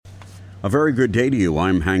A very good day to you.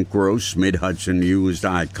 I'm Hank Gross,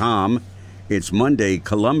 MidHudsonNews.com. It's Monday,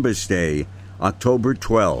 Columbus Day, October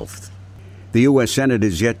 12th. The U.S. Senate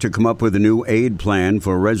is yet to come up with a new aid plan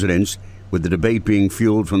for residents, with the debate being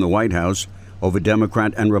fueled from the White House over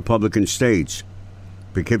Democrat and Republican states.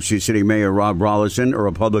 Poughkeepsie City Mayor Rob Rolison, a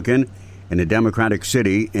Republican in a Democratic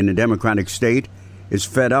city in a Democratic state, is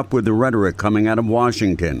fed up with the rhetoric coming out of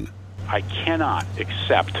Washington. I cannot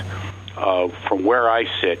accept, from where I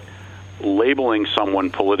sit, labeling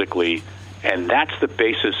someone politically, and that's the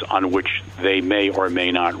basis on which they may or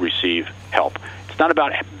may not receive help. It's not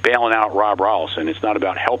about bailing out Rob Rolison. It's not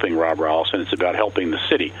about helping Rob Rolison. It's about helping the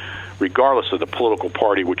city, regardless of the political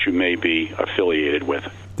party which you may be affiliated with.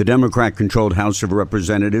 The Democrat-controlled House of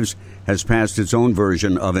Representatives has passed its own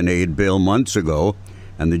version of an aid bill months ago,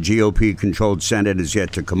 and the GOP-controlled Senate is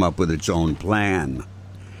yet to come up with its own plan.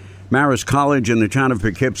 Marist College in the town of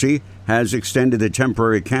Poughkeepsie has extended the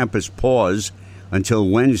temporary campus pause until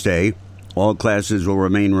Wednesday. All classes will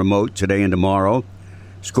remain remote today and tomorrow.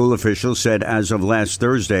 School officials said as of last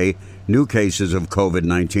Thursday, new cases of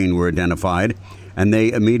COVID-19 were identified, and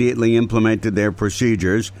they immediately implemented their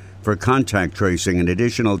procedures for contact tracing and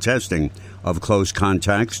additional testing of close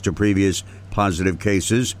contacts to previous positive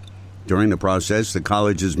cases. During the process, the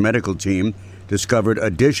college's medical team discovered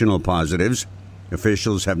additional positives.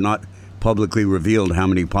 Officials have not publicly revealed how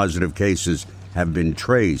many positive cases have been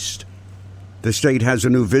traced. The state has a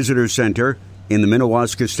new visitor center in the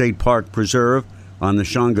Minnewaska State Park Preserve on the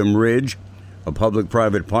Shawangum Ridge, a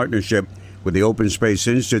public-private partnership with the Open Space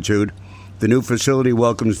Institute. The new facility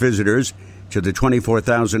welcomes visitors to the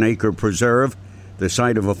 24,000-acre preserve, the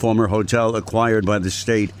site of a former hotel acquired by the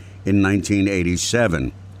state in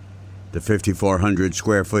 1987. The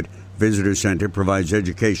 5,400-square-foot visitor center provides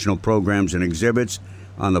educational programs and exhibits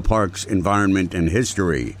on the park's environment and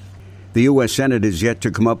history. The U.S. Senate is yet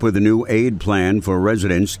to come up with a new aid plan for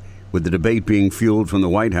residents, with the debate being fueled from the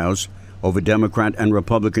White House over Democrat and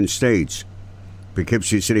Republican states.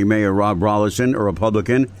 Poughkeepsie City Mayor Rob Rolison, a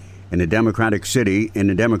Republican in a Democratic city in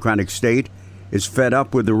a Democratic state, is fed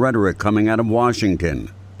up with the rhetoric coming out of Washington.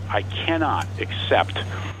 I cannot accept,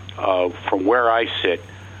 from where I sit,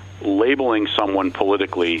 labeling someone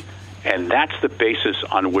politically, and that's the basis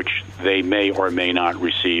on which they may or may not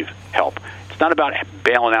receive help. It's not about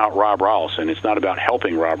bailing out Rob Rolison. It's not about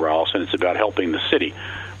helping Rob Rolison. It's about helping the city,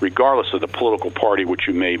 regardless of the political party which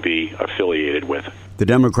you may be affiliated with. The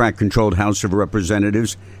Democrat-controlled House of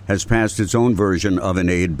Representatives has passed its own version of an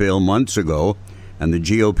aid bill months ago, and the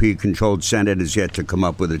GOP-controlled Senate is yet to come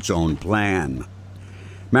up with its own plan.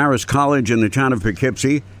 Marist College in the town of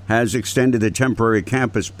Poughkeepsie has extended the temporary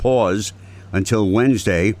campus pause until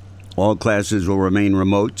Wednesday. All classes will remain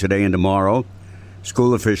remote today and tomorrow.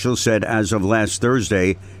 School officials said as of last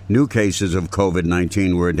Thursday, new cases of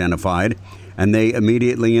COVID-19 were identified, and they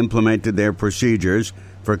immediately implemented their procedures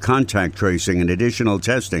for contact tracing and additional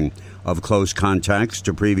testing of close contacts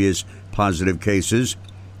to previous positive cases.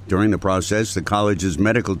 During the process, the college's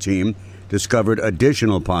medical team discovered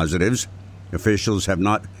additional positives. Officials have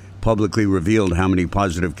not publicly revealed how many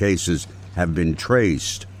positive cases have been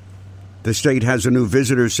traced. The state has a new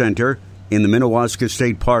visitor center in the Minnewaska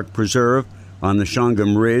State Park Preserve on the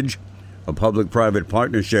Shawangum Ridge, a public-private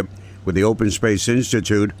partnership with the Open Space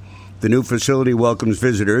Institute. The new facility welcomes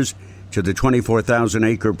visitors to the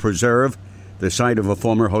 24,000-acre preserve, the site of a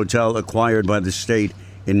former hotel acquired by the state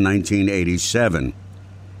in 1987.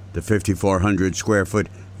 The 5,400-square-foot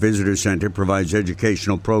visitor center provides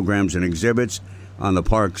educational programs and exhibits on the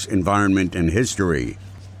park's environment and history.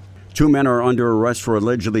 2 men are under arrest for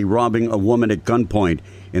allegedly robbing a woman at gunpoint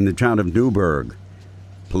in the town of Newburgh.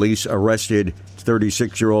 Police arrested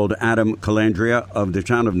 36-year-old Adam Calandria of the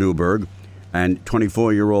town of Newburgh and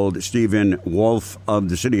 24-year-old Stephen Wolf of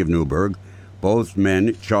the city of Newburgh, both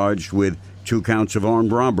men charged with 2 counts of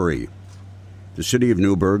armed robbery. The city of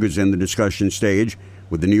Newburgh is in the discussion stage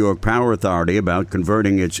with the New York Power Authority about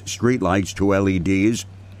converting its streetlights to LEDs.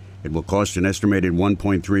 It will cost an estimated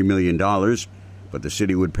 $1.3 million, but the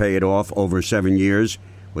city would pay it off over 7 years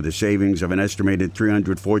with a savings of an estimated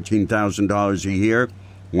 $314,000 a year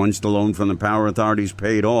once the loan from the Power Authority is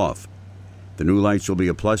paid off. The new lights will be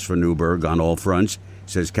a plus for Newburgh on all fronts,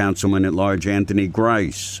 says Councilman-at-Large Anthony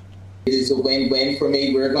Grice. It is a win-win for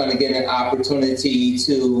me. We're going to get an opportunity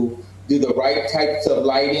to do the right types of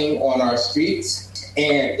lighting on our streets,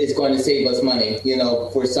 and it's going to save us money.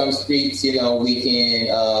 For some streets, we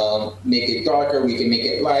can make it darker, we can make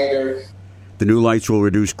it lighter. The new lights will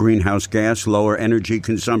reduce greenhouse gas, lower energy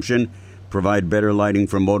consumption, provide better lighting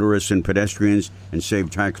for motorists and pedestrians, and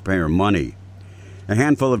save taxpayer money. A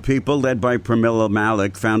handful of people, led by Pramila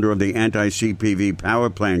Malik, founder of the anti-CPV power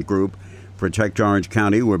plant group, Protect Orange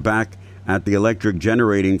County were back at the electric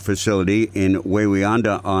generating facility in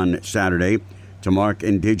Wawayanda on Saturday to mark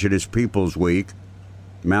Indigenous Peoples Week.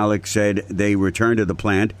 Malik said they returned to the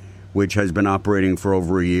plant, which has been operating for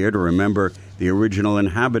over a year, to remember the original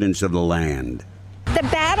inhabitants of the land. The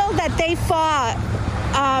battle that they fought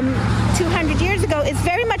 200 years ago is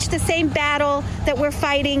very much the same battle that we're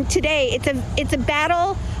fighting today. It's a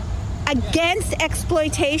battle against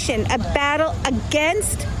exploitation, a battle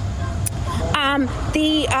against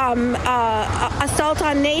the assault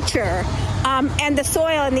on nature and the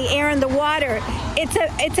soil and the air and the water.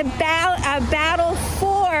 It's a battle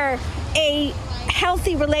for a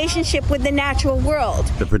healthy relationship with the natural world.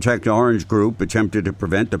 The Protect Orange group attempted to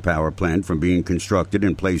prevent the power plant from being constructed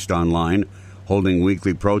and placed online, holding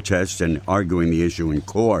weekly protests and arguing the issue in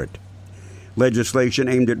court. Legislation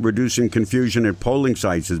aimed at reducing confusion at polling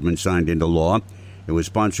sites has been signed into law. It was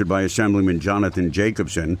sponsored by Assemblyman Jonathan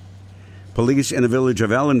Jacobson. Police in the village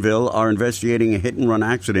of Ellenville are investigating a hit-and-run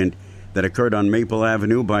accident that occurred on Maple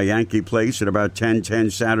Avenue by Yankee Place at about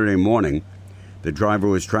 10:10 Saturday morning. The driver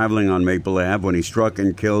was traveling on Maple Ave when he struck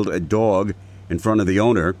and killed a dog in front of the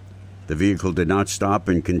owner. The vehicle did not stop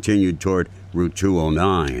and continued toward Route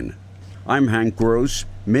 209. I'm Hank Gross,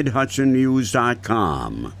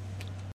 MidHudsonNews.com.